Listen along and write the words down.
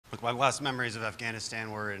Look, my last memories of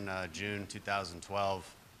Afghanistan were in June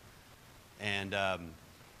 2012, and I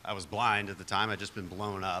was blind at the time. I'd just been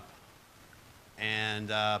blown up, and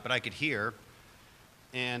but I could hear,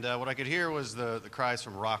 and what I could hear was the cries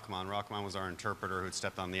from Rahman. Rahman was our interpreter who had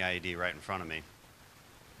stepped on the IED right in front of me,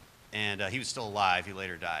 and he was still alive. He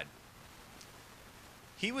later died.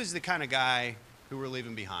 He was the kind of guy who we're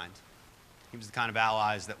leaving behind. He was the kind of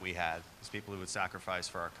allies that we had, these people who would sacrifice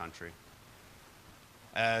for our country.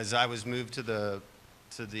 As I was moved to the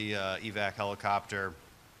evac helicopter,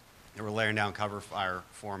 they were laying down cover fire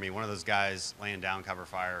for me. One of those guys laying down cover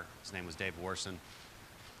fire, his name was Dave Warson.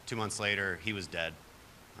 2 months later, he was dead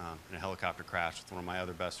in a helicopter crash with one of my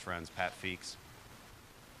other best friends, Pat Feeks.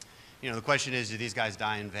 You know, the question is, do these guys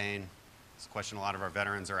die in vain? It's a question a lot of our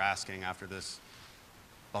veterans are asking after this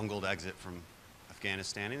bungled exit from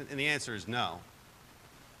Afghanistan, and the answer is no.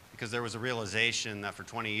 Because there was a realization that for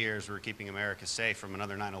 20 years we were keeping America safe from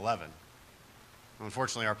another 9/11.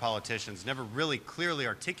 Unfortunately, our politicians never really clearly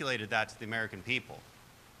articulated that to the American people.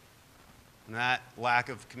 And that lack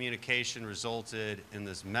of communication resulted in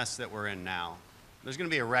this mess that we're in now. There's going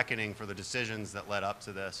to be a reckoning for the decisions that led up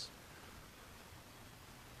to this.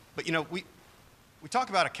 But you know, we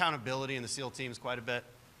talk about accountability in the SEAL teams quite a bit.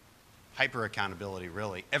 Hyper accountability,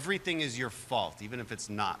 really. Everything is your fault, even if it's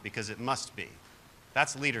not, because it must be.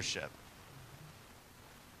 That's leadership.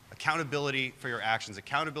 Accountability for your actions,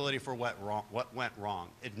 accountability for what went wrong,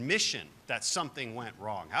 admission that something went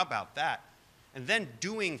wrong. How about that? And then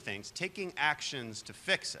doing things, taking actions to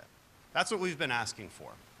fix it. That's what we've been asking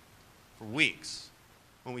for weeks.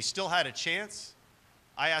 When we still had a chance,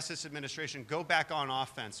 I asked this administration, go back on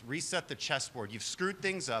offense, reset the chessboard. You've screwed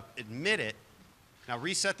things up, admit it. Now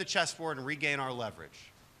reset the chessboard and regain our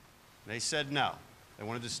leverage. They said no. They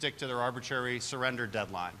wanted to stick to their arbitrary surrender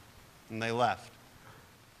deadline, and they left.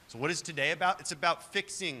 So what is today about? It's about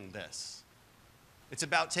fixing this. It's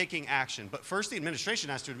about taking action. But first, the administration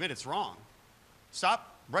has to admit it's wrong.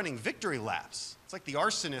 Stop running victory laps. It's like the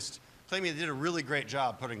arsonist claiming they did a really great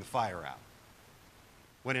job putting the fire out,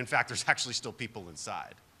 when in fact there's actually still people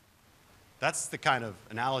inside. That's the kind of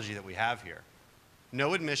analogy that we have here.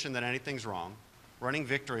 No admission that anything's wrong, running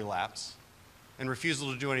victory laps, and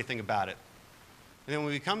refusal to do anything about it. And then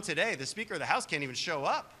when we come today, the Speaker of the House can't even show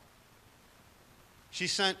up. She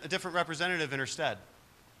sent a different representative in her stead.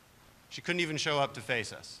 She couldn't even show up to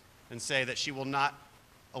face us and say that she will not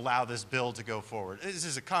allow this bill to go forward. This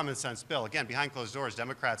is a common sense bill. Again, behind closed doors,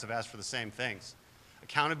 Democrats have asked for the same things.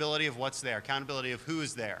 Accountability of what's there, accountability of who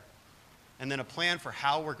is there, and then a plan for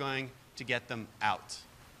how we're going to get them out.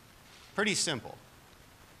 Pretty simple.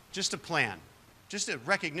 Just a plan. Just a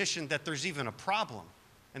recognition that there's even a problem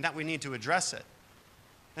and that we need to address it.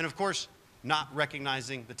 And of course, not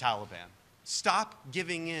recognizing the Taliban. Stop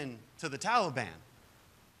giving in to the Taliban.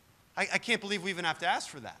 I can't believe we even have to ask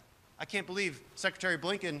for that. I can't believe Secretary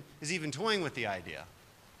Blinken is even toying with the idea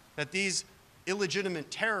that these illegitimate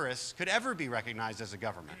terrorists could ever be recognized as a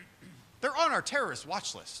government. They're on our terrorist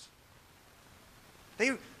watch list.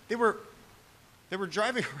 They were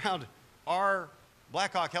driving around our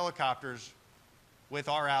Black Hawk helicopters with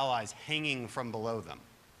our allies hanging from below them.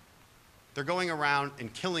 They're going around in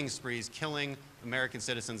killing sprees, killing American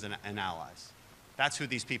citizens and allies. That's who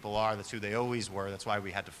these people are. That's who they always were. That's why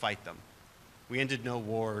we had to fight them. We ended no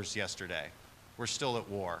wars yesterday. We're still at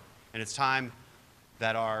war. And it's time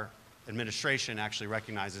that our administration actually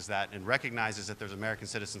recognizes that and recognizes that there's American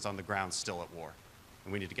citizens on the ground still at war.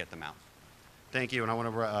 And we need to get them out. Thank you. And I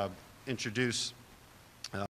want to introduce